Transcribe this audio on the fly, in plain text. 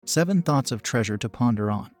7 thoughts of treasure to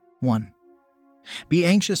ponder on. 1. Be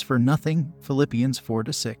anxious for nothing, Philippians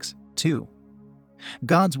 4-6. 2.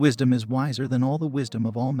 God's wisdom is wiser than all the wisdom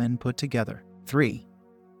of all men put together. 3.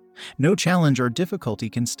 No challenge or difficulty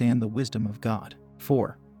can stand the wisdom of God.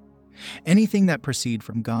 4. Anything that proceeds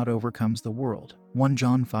from God overcomes the world. 1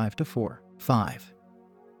 John 5-4. 5.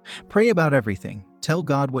 Pray about everything, tell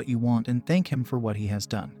God what you want and thank Him for what He has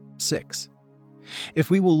done. 6. If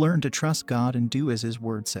we will learn to trust God and do as His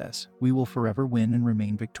word says, we will forever win and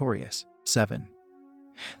remain victorious. 7.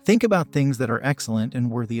 Think about things that are excellent and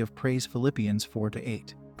worthy of praise. Philippians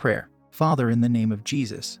 4-8. Prayer. Father, in the name of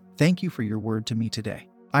Jesus, thank you for your word to me today.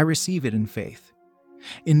 I receive it in faith,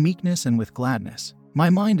 in meekness and with gladness. My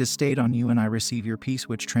mind is stayed on you and I receive your peace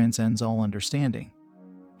which transcends all understanding.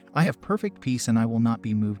 I have perfect peace and I will not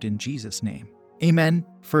be moved in Jesus' name. Amen.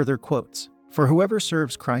 Further quotes. For whoever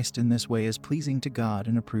serves Christ in this way is pleasing to God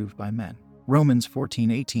and approved by men. Romans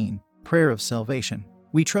 14:18. Prayer of salvation.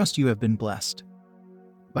 We trust you have been blessed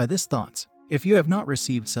by these thoughts. If you have not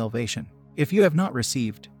received salvation, if you have not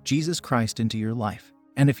received Jesus Christ into your life,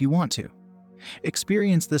 and if you want to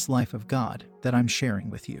experience this life of God that I'm sharing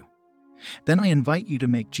with you, then I invite you to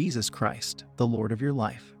make Jesus Christ the Lord of your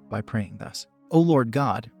life by praying thus. O Lord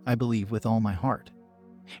God, I believe with all my heart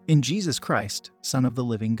in Jesus Christ, Son of the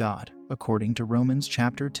living God, according to Romans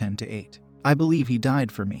chapter 10-8. I believe He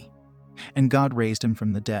died for me, and God raised Him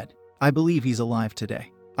from the dead. I believe He's alive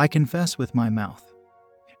today. I confess with my mouth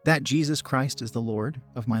that Jesus Christ is the Lord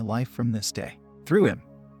of my life from this day. Through Him,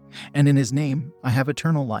 and in His name, I have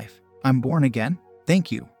eternal life. I'm born again.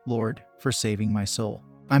 Thank you, Lord, for saving my soul.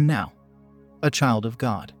 I'm now a child of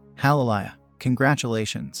God. Hallelujah.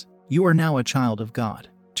 Congratulations. You are now a child of God.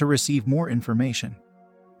 To receive more information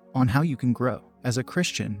on how you can grow as a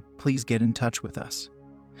Christian, please get in touch with us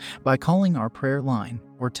by calling our prayer line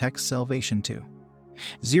or text salvation to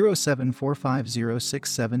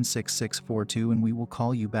 074506766642 and we will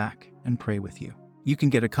call you back and pray with you. You can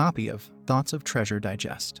get a copy of Thoughts of Treasure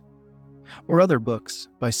Digest or other books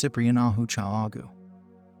by Cyprian Ahu-Chaagu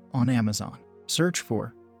on Amazon. Search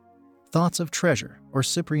for Thoughts of Treasure or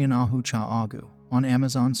Cyprian Ahu-Chaagu on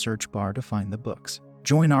Amazon search bar to find the books.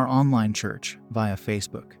 Join our online church via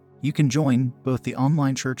Facebook. You can join both the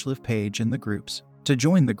online Church Live page and the groups. To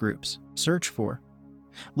join the groups, search for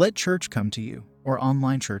Let Church Come to You or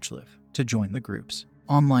Online Church Live. To join the groups,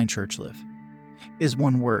 Online Church Live is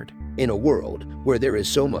one word. In a world where there is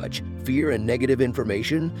so much fear and negative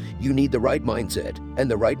information, you need the right mindset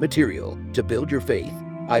and the right material to build your faith.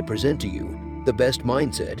 I present to you the best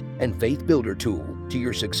mindset and faith builder tool to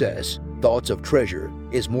your success. Thoughts of Treasure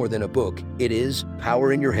is more than a book. It is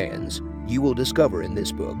power in your hands. You will discover in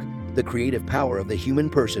this book the creative power of the human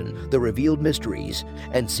person, the revealed mysteries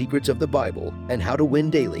and secrets of the Bible, and how to win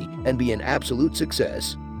daily and be an absolute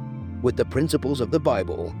success. With the principles of the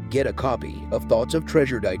Bible, get a copy of Thoughts of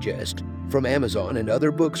Treasure Digest from Amazon and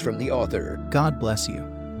other books from the author. God bless you,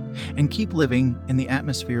 and keep living in the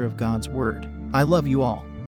atmosphere of God's Word. I love you all.